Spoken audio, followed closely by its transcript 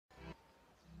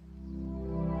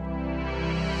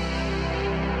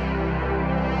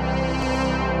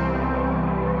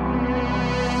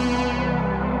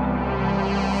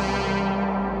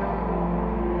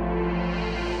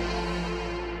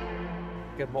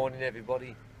Good morning,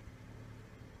 everybody.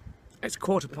 It's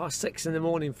 6:15 in the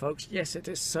morning, folks. Yes, it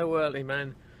is so early,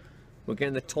 man. We're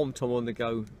getting the tom-tom on the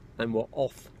go and we're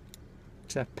off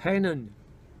to Pennan,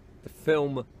 the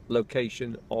film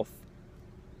location of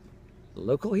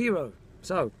Local Hero.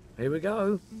 So, here we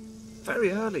go.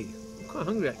 Very early. I'm quite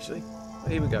hungry, actually.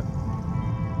 But here we go.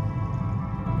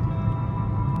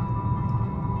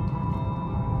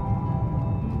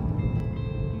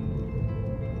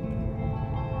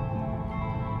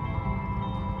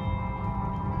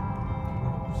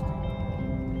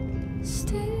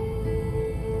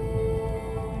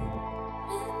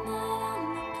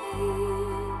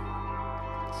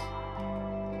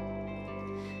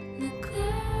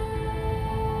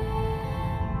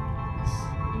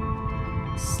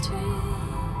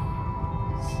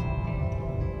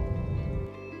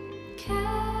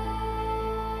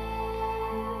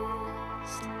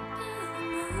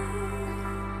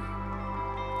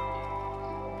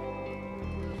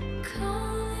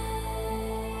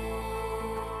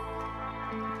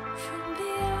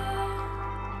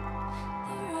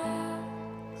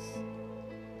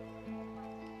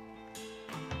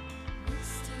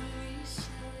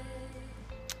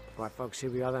 Right, folks, here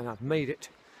we are then. I've made it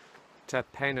to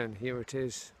Pennan. Here it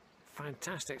is.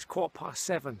 Fantastic. It's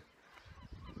 7:15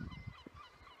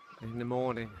 in the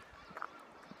morning.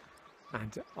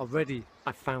 And already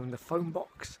I found the phone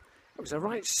box. It was a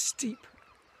right steep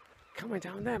coming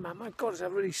down there, man. My God, it's a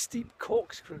really steep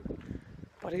corkscrew.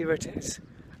 But here it is.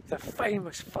 The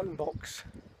famous phone box.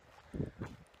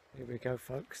 Here we go,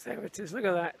 folks. There it is. Look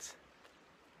at that.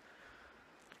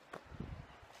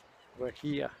 We're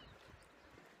here.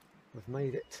 We've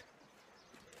made it.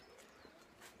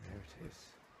 There it is.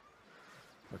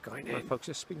 We're going in. Folks,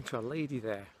 just speaking to a lady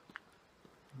there.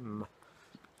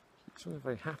 She wasn't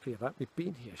very happy about me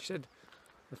being here. She said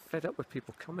they're fed up with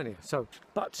people coming here. So,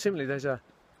 but similarly, there's a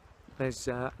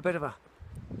bit of a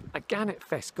gannet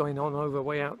fest going on over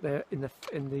way out there in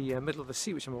the middle of the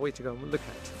sea, which I'm away to go and look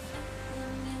at.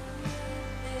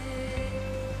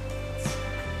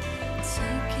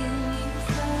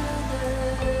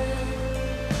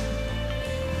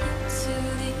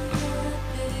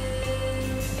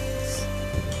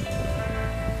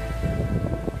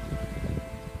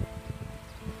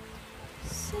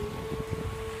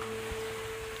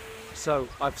 So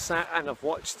I've sat and I've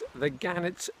watched the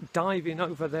gannets diving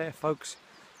over there, folks.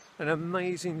 An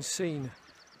amazing scene.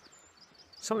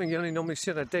 Something you only normally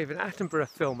see in a David Attenborough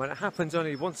film, and it happens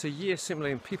only once a year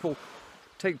similarly, and people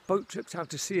take boat trips out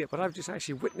to see it, but I've just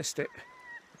actually witnessed it.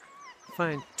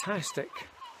 Fantastic.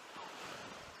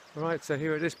 Right, so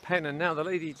here it is, Pennan. Now the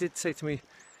lady did say to me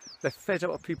they're fed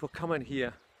up with people coming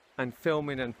here and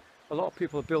filming, and a lot of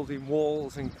people are building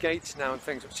walls and gates now and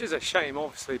things, which is a shame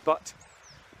obviously, but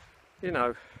you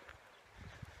know,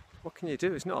 what can you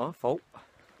do? It's not our fault.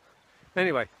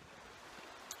 Anyway,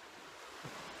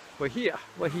 we're here,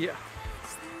 we're here.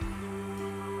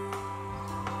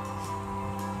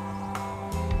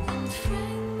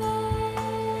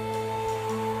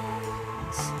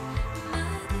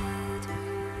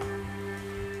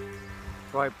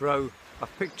 Right, bro,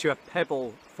 I've picked you a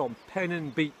pebble from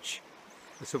Pennan Beach.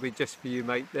 This will be just for you,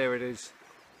 mate. There it is.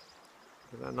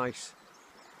 With a nice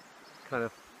kind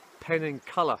of Pennan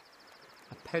colour,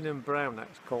 a Pennan brown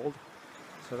that's called,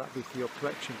 so that'd be for your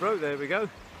collection, bro. There we go.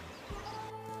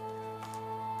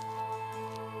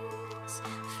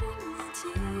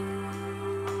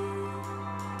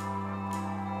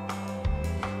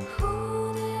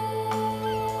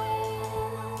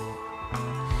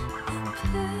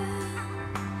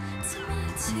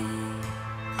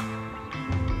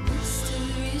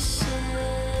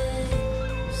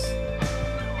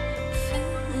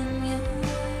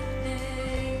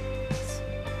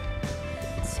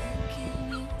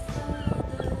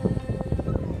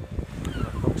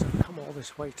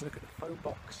 This way to look at the phone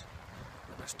box,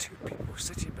 and there's two people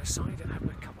sitting beside it having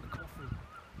a cup of coffee,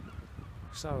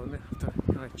 so I'm going to have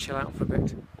to kind of chill out for a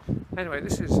bit. Anyway,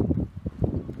 this is,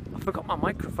 I forgot my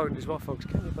microphone as well, folks.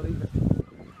 Can you believe it?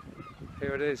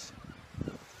 Here it is.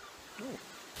 Ooh.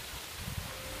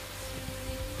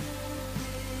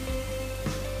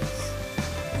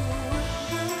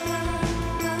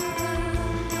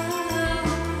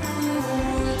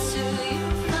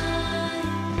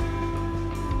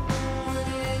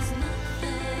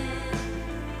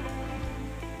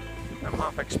 I'm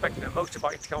half expecting a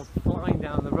motorbike to come flying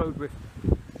down the road with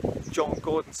John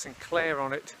Gordon Sinclair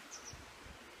on it.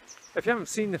 If you haven't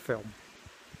seen the film,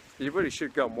 you really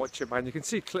should go and watch it, man. You can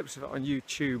see clips of it on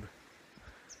YouTube.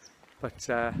 But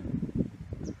I'm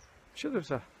sure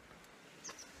there's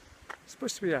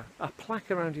supposed to be a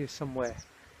plaque around here somewhere.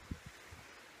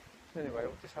 Anyway,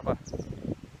 we'll just have a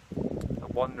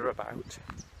wander about.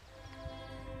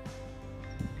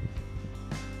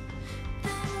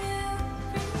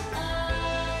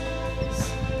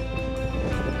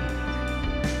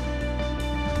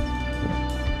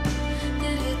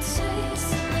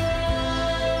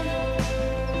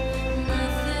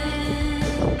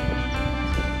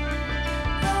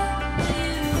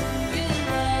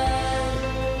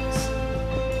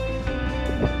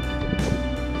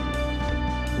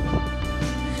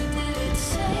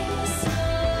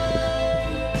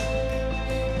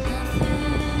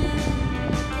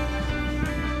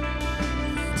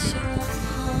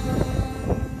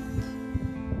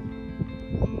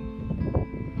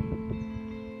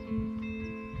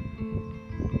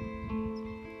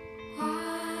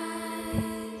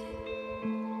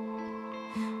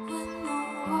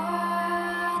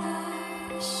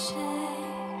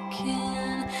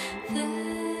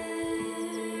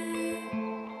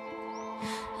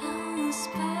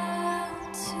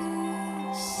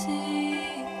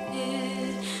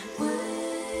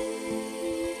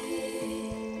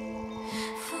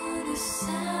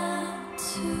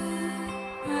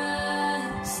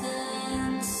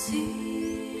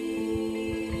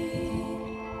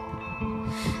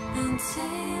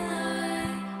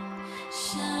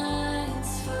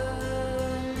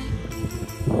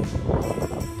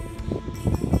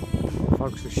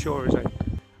 Folks, the shore is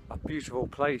a beautiful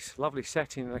place, lovely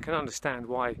setting, and I can understand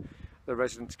why the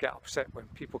residents get upset when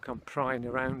people come prying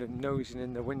around and nosing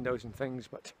in the windows and things,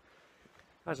 but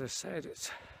as I said,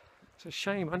 it's a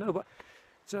shame, I know, but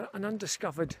it's an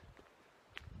undiscovered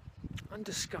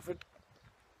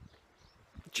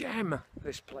gem,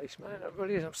 this place, man. It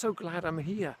really is. I'm so glad I'm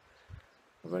here.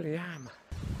 I really am.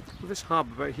 Well, this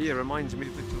harbour right here reminds me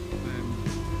of the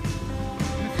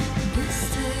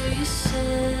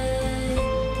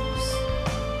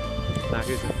now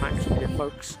here's the facts here,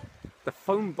 folks. The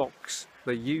phone box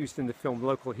they used in the film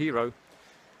Local Hero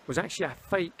was actually a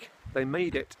fake. They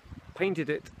made it, painted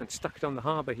it and stuck it on the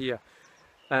harbour here.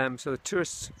 So the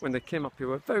tourists, when they came up here,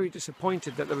 were very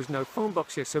disappointed that there was no phone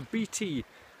box here. So BT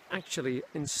actually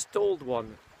installed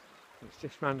one. It's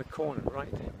just round the corner right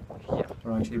here.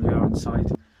 Right, here we are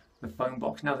inside the phone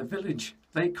box. Now the village,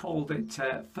 they called it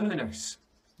Ferness.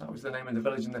 That was the name of the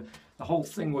village, and the whole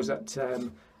thing was that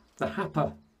the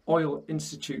Happer Oil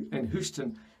Institute in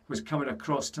Houston was coming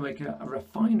across to make a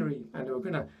refinery, and they were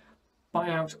going to buy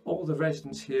out all the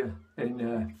residents here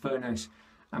in Ferness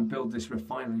and build this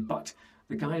refinery. But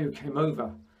the guy who came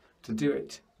over to do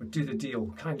it, or do the deal,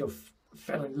 kind of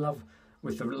fell in love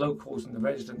with the locals and the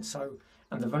residents. So,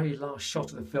 and the very last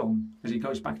shot of the film is he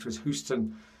goes back to his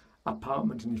Houston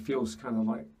apartment and he feels kind of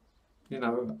like, you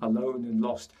know, alone and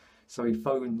lost. So he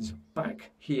phones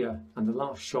back here, and the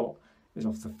last shot is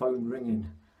off the phone ringing,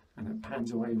 and it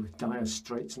pans away with Dire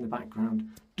Straits in the background.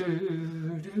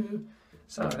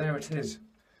 So there it is.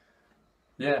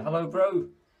 Yeah, hello bro.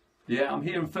 Yeah, I'm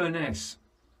here in Furness.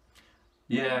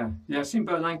 Yeah, I've seen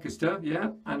Burt Lancaster,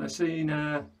 yeah, and I've seen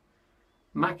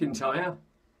McIntyre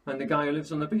and the guy who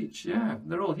lives on the beach. Yeah,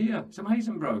 they're all here. It's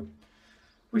amazing, bro.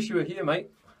 Wish you were here, mate.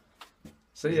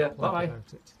 See ya. Bye.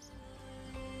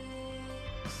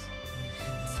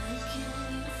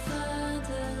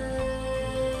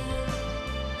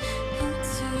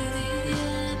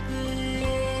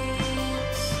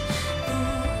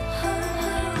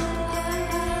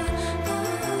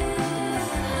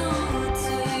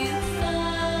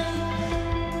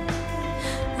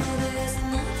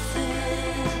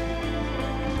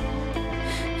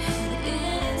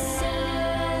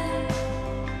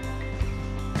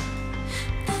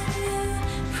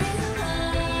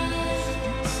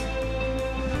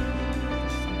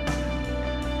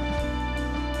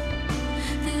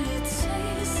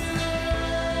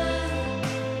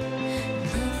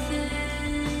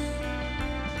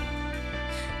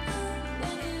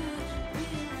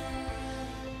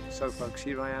 So folks,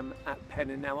 here I am at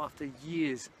Pennan now. After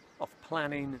years of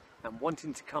planning and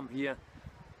wanting to come here,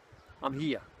 I'm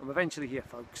here. I'm eventually here,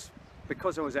 folks.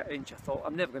 Because I was at Inch, I thought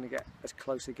I'm never going to get as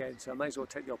close again, so I may as well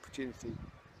take the opportunity.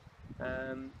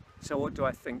 So what do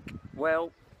I think?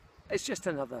 Well, it's just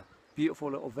another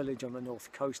beautiful little village on the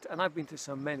north coast, and I've been to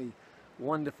so many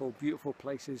wonderful, beautiful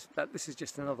places that this is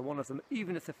just another one of them.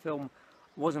 Even if the film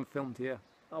wasn't filmed here,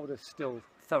 I would have still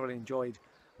thoroughly enjoyed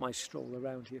my stroll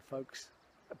around here, folks.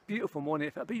 A beautiful morning.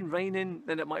 If it had been raining,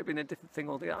 then it might have been a different thing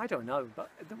altogether. I don't know, but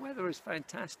the weather is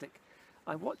fantastic.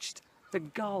 I watched the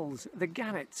gulls, the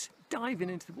gannets, diving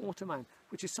into the water, man,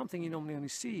 which is something you normally only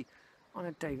see on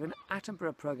a David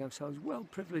Attenborough programme, so I was well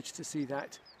privileged to see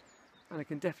that. And I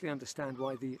can definitely understand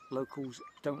why the locals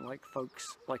don't like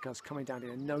folks like us coming down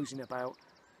here and nosing about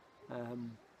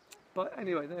But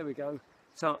anyway, there we go.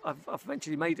 So I've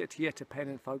eventually made it here to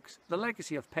Pennan, folks. The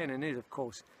legacy of Pennan is, of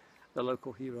course, the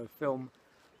local hero film.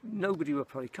 Nobody would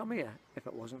probably come here if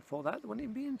it wasn't for that. They wouldn't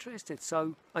even be interested.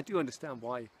 So I do understand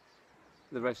why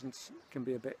the residents can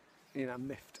be a bit,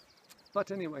 miffed.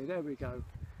 But anyway, there we go.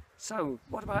 So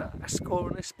what about a score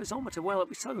on this speedometer? Well, it'd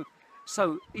be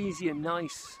so easy and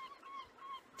nice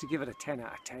to give it a 10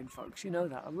 out of 10, folks. You know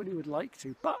that. I really would like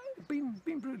to. But being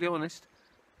brutally honest,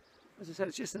 as I said,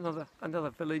 it's just another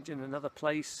village and another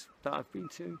place that I've been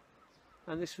to.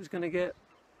 And this was going to get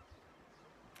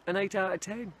an 8 out of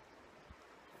 10.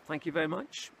 Thank you very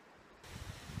much.